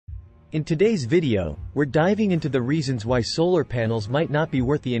In today's video, we're diving into the reasons why solar panels might not be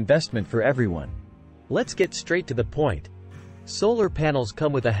worth the investment for everyone. Let's get straight to the point. Solar panels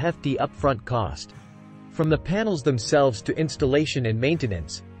come with a hefty upfront cost. From the panels themselves to installation and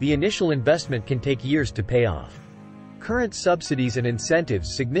maintenance, the initial investment can take years to pay off. Current subsidies and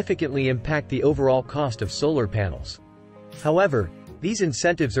incentives significantly impact the overall cost of solar panels. However, these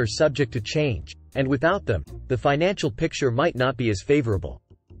incentives are subject to change, and without them, the financial picture might not be as favorable.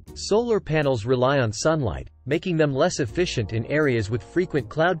 Solar panels rely on sunlight, making them less efficient in areas with frequent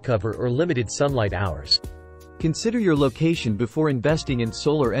cloud cover or limited sunlight hours. Consider your location before investing in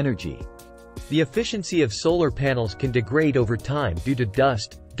solar energy. The efficiency of solar panels can degrade over time due to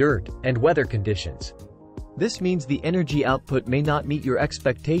dust, dirt, and weather conditions. This means the energy output may not meet your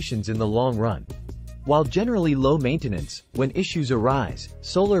expectations in the long run. While generally low maintenance, when issues arise,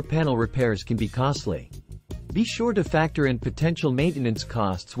 solar panel repairs can be costly. Be sure to factor in potential maintenance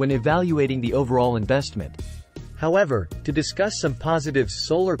costs when evaluating the overall investment. However, to discuss some positives,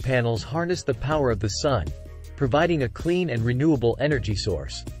 solar panels harness the power of the sun, providing a clean and renewable energy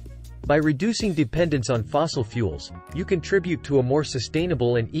source. By reducing dependence on fossil fuels, you contribute to a more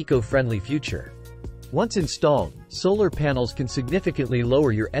sustainable and eco-friendly future. Once installed, solar panels can significantly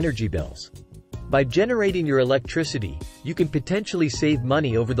lower your energy bills. By generating your electricity, you can potentially save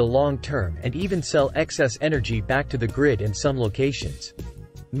money over the long term and even sell excess energy back to the grid in some locations.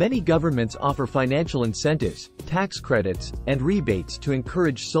 Many governments offer financial incentives, tax credits, and rebates to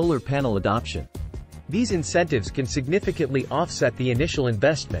encourage solar panel adoption. These incentives can significantly offset the initial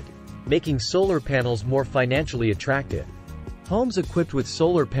investment, making solar panels more financially attractive. Homes equipped with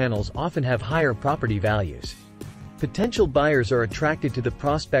solar panels often have higher property values. Potential buyers are attracted to the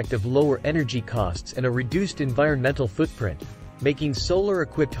prospect of lower energy costs and a reduced environmental footprint, making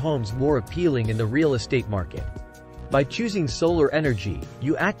solar-equipped homes more appealing in the real estate market. By choosing solar energy,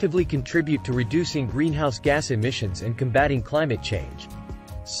 you actively contribute to reducing greenhouse gas emissions and combating climate change.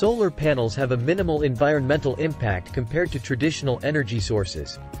 Solar panels have a minimal environmental impact compared to traditional energy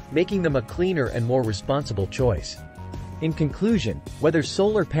sources, making them a cleaner and more responsible choice. In conclusion, whether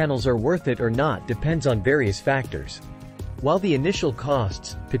solar panels are worth it or not depends on various factors. While the initial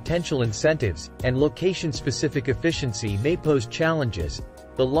costs, potential incentives, and location-specific efficiency may pose challenges,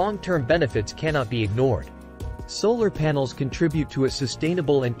 the long-term benefits cannot be ignored. Solar panels contribute to a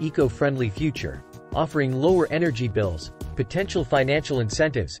sustainable and eco-friendly future, offering lower energy bills, potential financial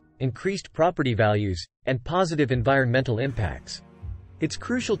incentives, increased property values, and positive environmental impacts. It's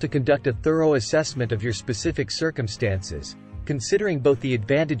crucial to conduct a thorough assessment of your specific circumstances, considering both the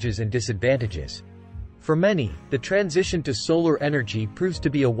advantages and disadvantages. For many, the transition to solar energy proves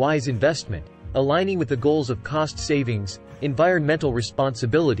to be a wise investment, aligning with the goals of cost savings, environmental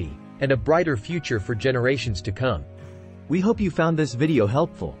responsibility, and a brighter future for generations to come. We hope you found this video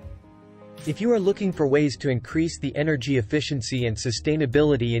helpful. If you are looking for ways to increase the energy efficiency and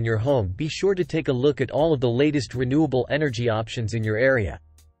sustainability in your home, be sure to take a look at all of the latest renewable energy options in your area.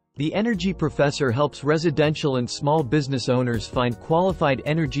 The Energy Professor helps residential and small business owners find qualified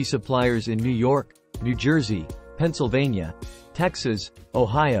energy suppliers in New York, New Jersey, Pennsylvania, Texas,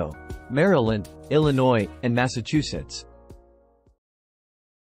 Ohio, Maryland, Illinois, and Massachusetts.